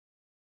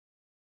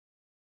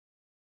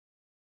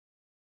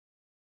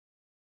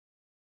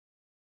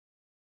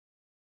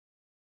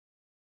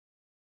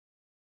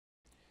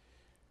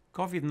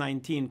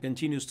COVID-19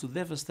 continues to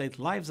devastate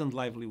lives and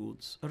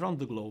livelihoods around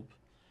the globe,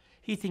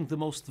 hitting the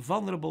most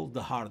vulnerable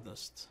the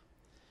hardest.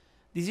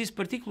 This is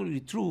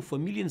particularly true for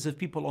millions of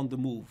people on the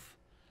move,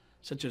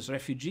 such as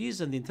refugees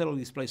and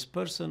internally displaced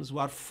persons who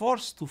are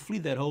forced to flee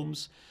their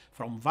homes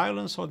from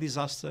violence or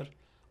disaster,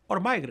 or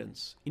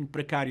migrants in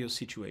precarious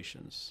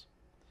situations.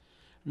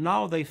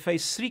 Now they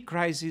face three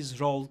crises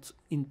rolled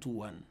into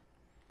one.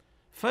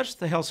 First,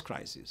 the health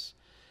crisis,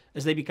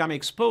 as they become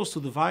exposed to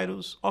the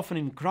virus, often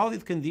in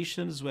crowded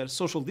conditions where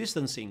social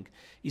distancing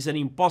is an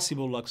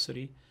impossible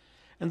luxury,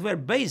 and where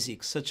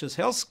basics such as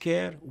health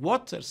care,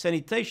 water,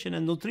 sanitation,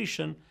 and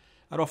nutrition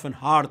are often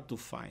hard to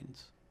find.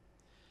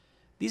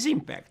 This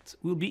impact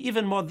will be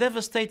even more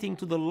devastating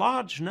to the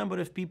large number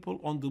of people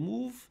on the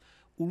move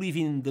who live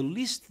in the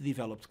least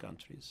developed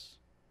countries.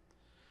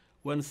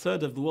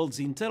 1/3 of the world's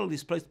internally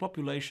displaced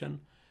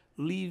population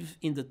live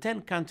in the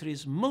 10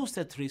 countries most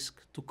at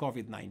risk to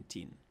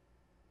COVID-19.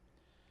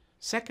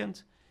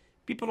 Second,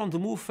 people on the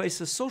move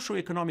face a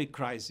socio-economic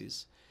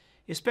crisis,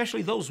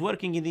 especially those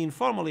working in the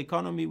informal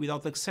economy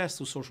without access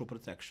to social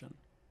protection.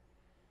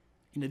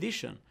 In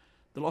addition,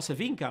 the loss of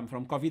income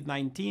from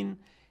COVID-19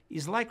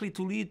 is likely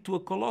to lead to a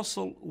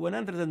colossal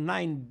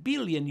 $109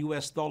 billion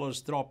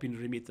drop in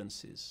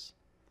remittances.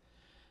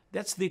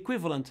 That's the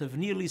equivalent of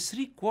nearly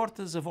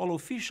 3/4 of all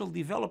official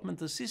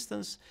development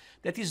assistance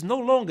that is no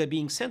longer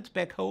being sent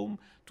back home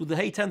to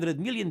the 800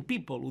 million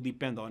people who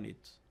depend on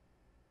it.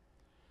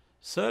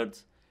 Third,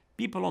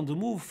 people on the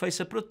move face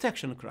a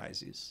protection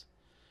crisis.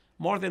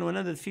 More than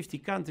 150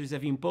 countries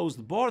have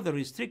imposed border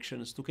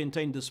restrictions to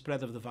contain the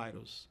spread of the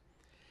virus.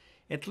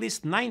 At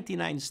least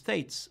 99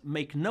 states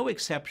make no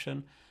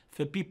exception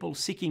for people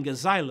seeking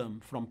asylum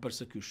from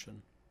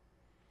persecution.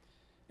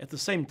 At the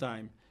same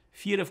time,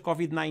 fear of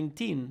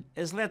COVID-19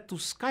 has led to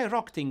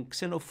skyrocketing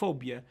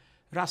xenophobia,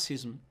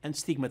 racism, and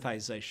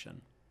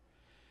stigmatization.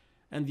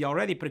 And the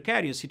already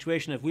precarious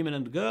situation of women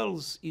and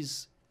girls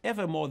is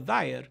ever more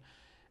dire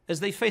as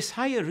they face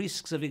higher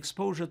risks of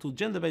exposure to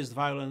gender-based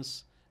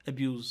violence,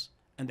 abuse,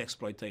 and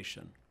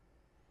exploitation.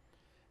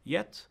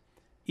 Yet,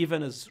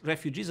 even as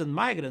refugees and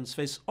migrants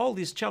face all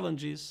these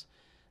challenges,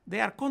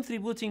 they are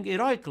contributing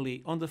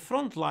heroically on the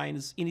front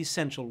lines in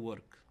essential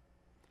work.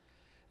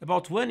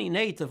 About 1 in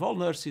 8 of all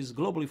nurses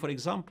globally, for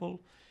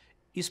example,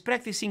 is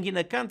practicing in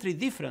a country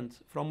different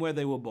from where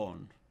they were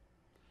born.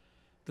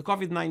 The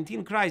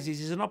COVID-19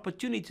 crisis is an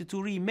opportunity to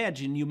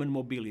reimagine human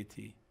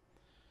mobility.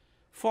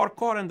 4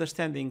 core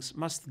understandings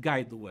must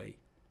guide the way.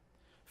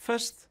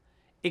 First,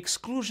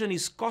 exclusion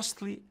is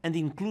costly and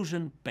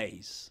inclusion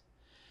pays.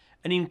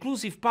 An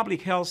inclusive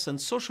public health and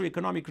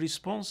socio-economic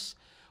response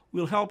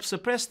will help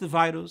suppress the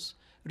virus,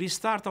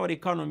 restart our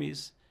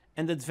economies,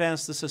 and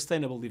advance the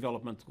Sustainable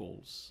Development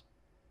Goals.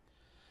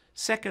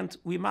 Second,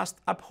 we must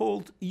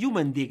uphold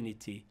human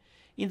dignity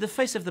in the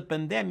face of the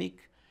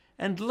pandemic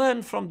and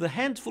learn from the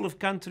handful of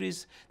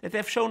countries that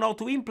have shown how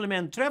to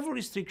implement travel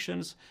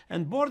restrictions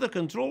and border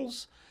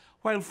controls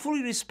while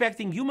fully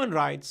respecting human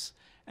rights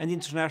and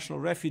international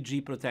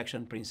refugee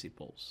protection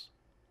principles.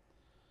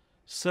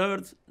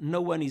 Third, no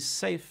one is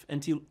safe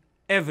until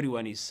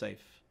everyone is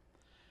safe.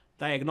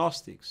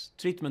 Diagnostics,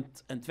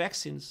 treatment, and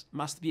vaccines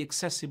must be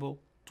accessible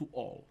to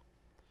all.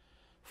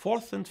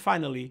 Fourth and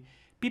finally,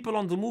 people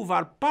on the move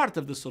are part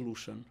of the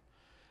solution.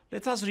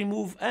 Let us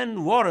remove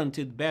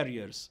unwarranted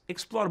barriers,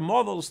 explore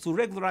models to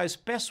regularize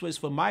pathways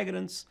for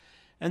migrants,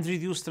 and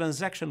reduce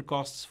transaction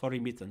costs for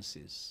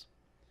remittances.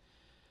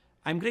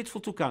 I'm grateful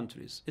to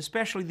countries,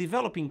 especially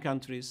developing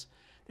countries,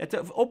 that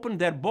have opened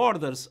their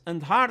borders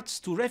and hearts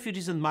to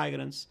refugees and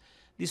migrants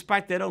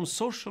despite their own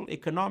social,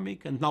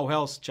 economic, and now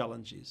health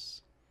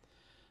challenges.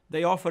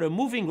 They offer a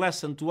moving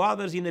lesson to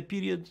others in a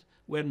period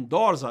when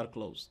doors are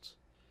closed.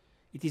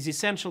 It is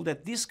essential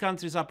that these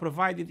countries are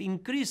provided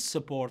increased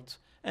support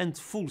and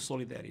full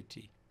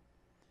solidarity.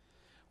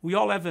 We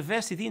all have a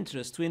vested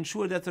interest to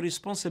ensure that the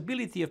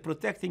responsibility of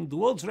protecting the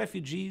world's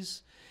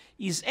refugees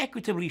is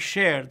equitably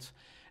shared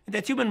and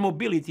that human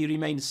mobility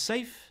remains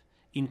safe,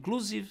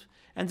 inclusive,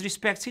 and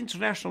respects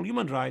international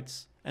human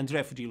rights and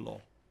refugee law.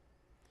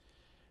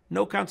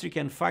 No country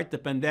can fight the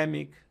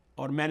pandemic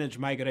or manage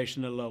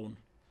migration alone.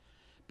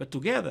 But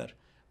together,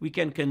 we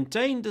can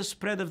contain the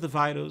spread of the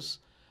virus,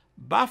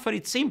 buffer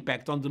its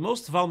impact on the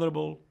most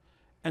vulnerable,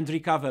 and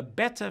recover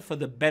better for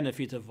the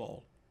benefit of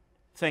all.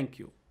 Thank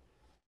you.